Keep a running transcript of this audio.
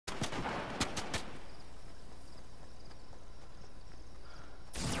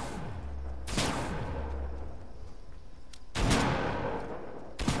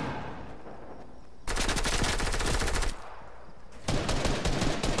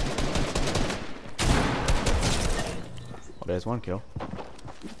There's one kill.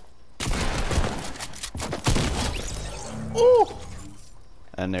 Ooh!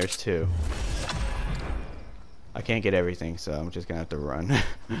 And there's two. I can't get everything, so I'm just gonna have to run.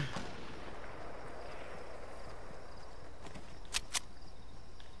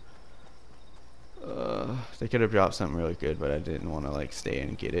 They could have dropped something really good, but I didn't want to like stay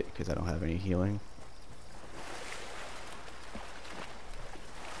and get it because I don't have any healing.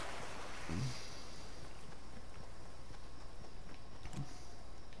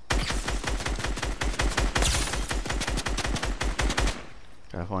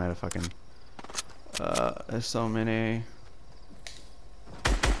 God, if only I had a fucking. There's so many.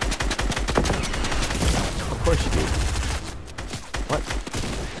 Of course you do. What?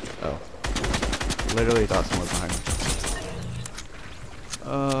 Oh. Literally thought someone was behind me.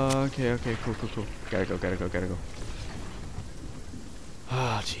 Okay, cool. Gotta go.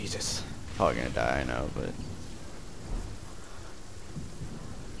 Oh, Jesus. Probably gonna die, I know, but.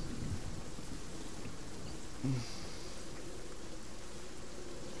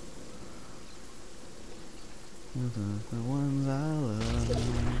 The ones I love.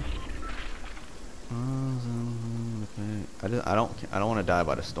 I don't want to die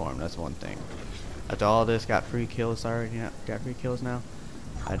by the storm. That's one thing. After all this, got free kills already. Got free kills now.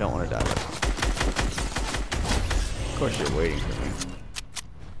 I don't want to die by the storm. Of course, you're waiting for me.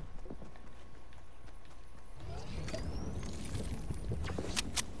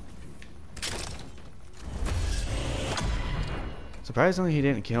 Surprisingly, he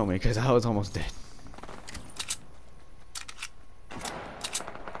didn't kill me because I was almost dead.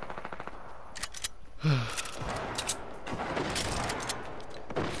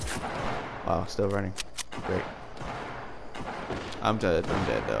 Wow, still running. Great. I'm dead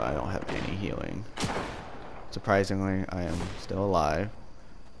though. I don't have any healing. Surprisingly, I am still alive.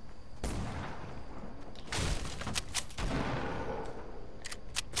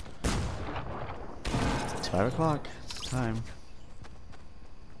 It's 5 o'clock. It's time.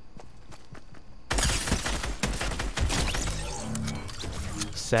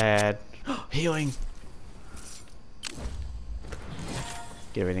 Sad. Healing.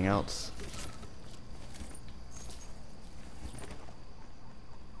 Get everything else.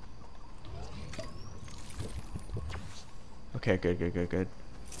 Okay, good.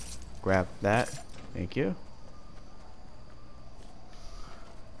 Grab that. Thank you.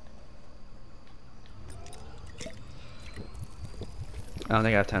 I don't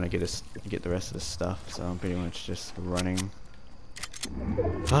think I have time to get the rest of this stuff, so I'm pretty much just running.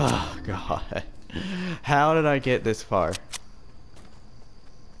 Oh God. How did I get this far?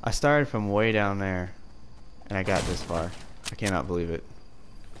 I started from way down there and I got this far. I cannot believe it.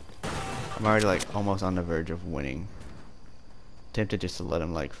 I'm already like almost on the verge of winning. Tempted just to let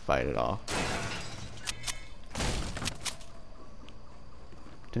him like fight it off.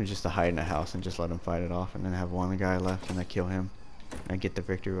 Tempted just to hide in a house and just let him fight it off and then have one guy left and I kill him and I get the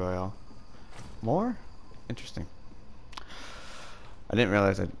victory royale. More? Interesting. I didn't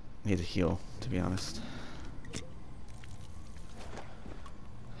realize I need to heal, to be honest.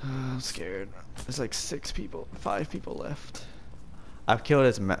 I'm scared. There's like 5 people left. I've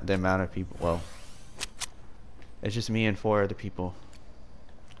killed the amount of people. Well, it's just me and 4 other people.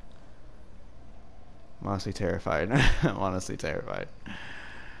 I'm honestly terrified. I'm honestly terrified.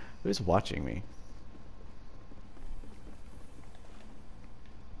 Who's watching me?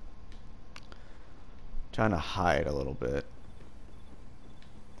 Trying to hide a little bit.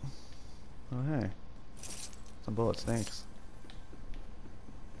 Oh hey, some bullets, thanks.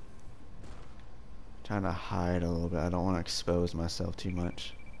 Trying to hide a little bit. I don't want to expose myself too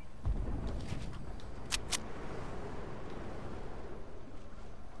much.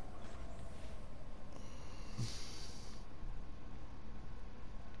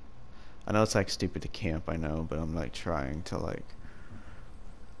 I know it's like stupid to camp, I know, but I'm like trying to like.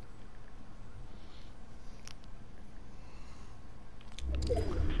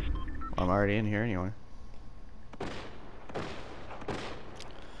 I'm already in here anyway.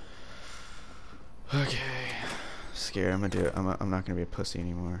 Okay. Scared. I'm gonna do it. I'm not gonna be a pussy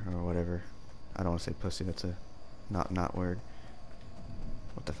anymore or whatever. I don't want to say pussy. That's a not word.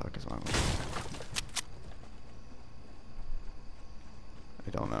 What the fuck is wrong with me?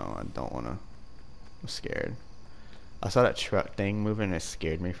 I don't know. I don't want to. I'm scared. I saw that truck thing moving and it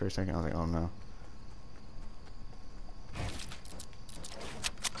scared me for a second. I was like, oh no.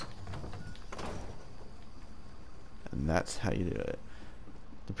 And that's how you do it.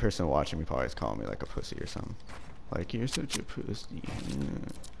 The person watching me probably is calling me like a pussy or something. Like, you're such a pussy.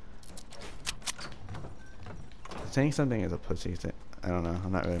 Saying something is a pussy thing. I don't know.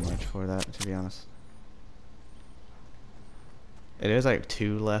 I'm not really much for that, to be honest. There's like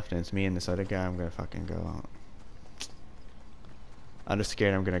 2 left, and it's me and this other guy. I'm gonna fucking go out. I'm just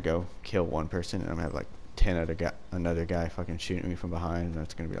scared I'm gonna go kill one person, and I'm gonna have like 10 another guy fucking shooting me from behind, and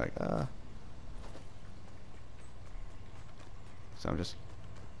that's gonna be like, So I'm just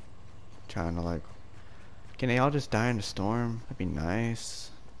trying to like, can they all just die in the storm? That'd be nice.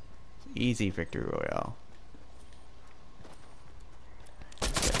 Easy victory royale.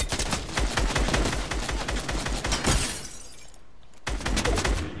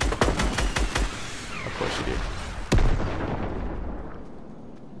 Of course you do.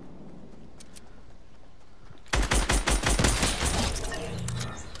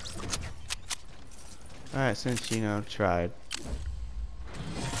 Alright, since you know, tried.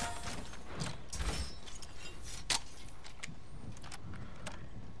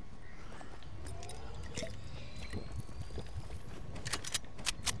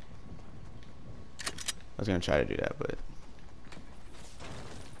 I was gonna try to do that, but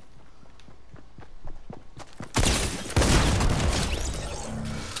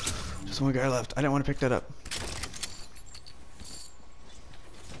just one guy left. I didn't want to pick that up.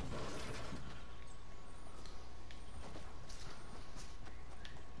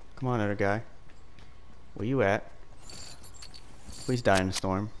 Come on, other guy. Where you at? Please die in the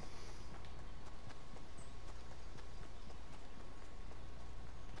storm.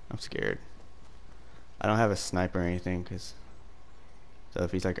 I'm scared. I don't have a sniper or anything, cause so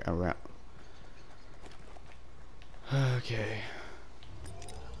if he's like around. Okay.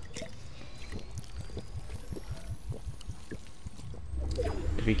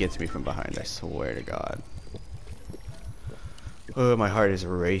 If he gets me from behind, I swear to God. Oh, my heart is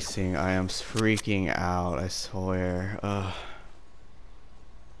racing. I am freaking out. I swear.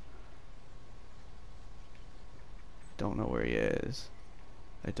 Don't know where he is.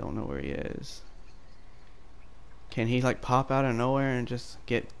 I don't know where he is. Can he like pop out of nowhere and just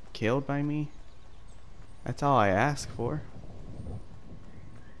get killed by me? That's all I ask for.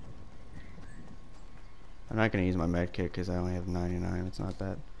 I'm not gonna use my med kit because I only have 99. It's not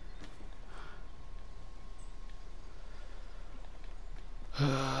that.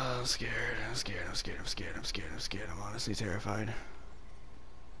 I'm scared. I'm scared. I'm scared. I'm scared. I'm scared. I'm scared. I'm honestly terrified.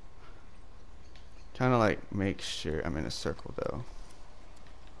 Trying to like make sure I'm in a circle though.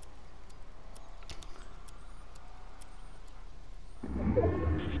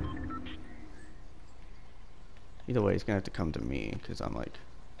 Either way, he's gonna have to come to me because I'm like.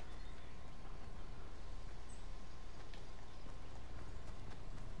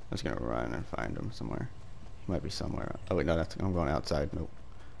 I'm just gonna run and find him somewhere. He might be somewhere. Oh wait, no, that's I'm going outside. Nope.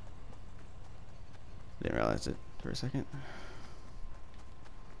 Didn't realize it for a second.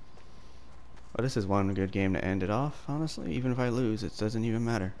 Well, this is one good game to end it off. Honestly, even if I lose, it doesn't even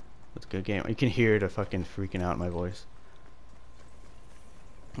matter. It's a good game. You can hear the fucking freaking out in my voice.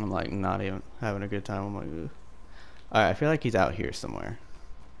 I'm like not even having a good time. I'm like, ugh. Alright, I feel like he's out here somewhere.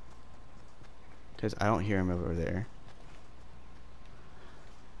 Because I don't hear him over there.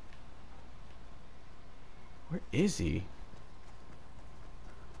 Where is he?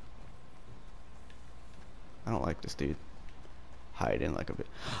 I don't like this dude. Hiding like a bit.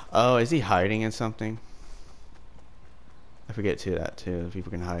 Oh, is he hiding in something? I forget too that too.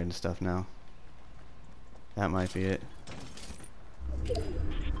 People can hide in stuff now. That might be it.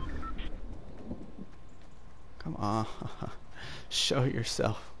 Come on. Show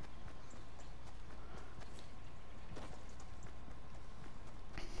yourself.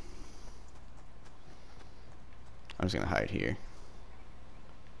 I'm just gonna hide here.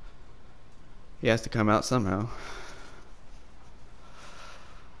 He has to come out somehow.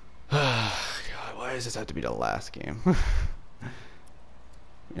 God, why does this have to be the last game?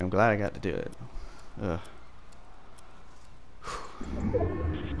 I'm glad I got to do it. Ugh.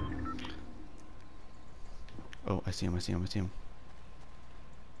 Oh, I see him, I see him, I see him.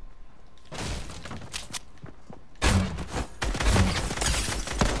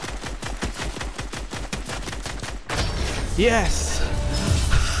 Yes!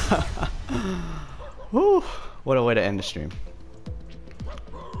 Woo! What a way to end the stream.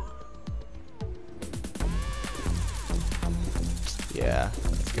 Yeah,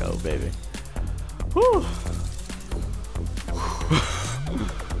 let's go, baby. Woo!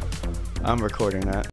 I'm recording that.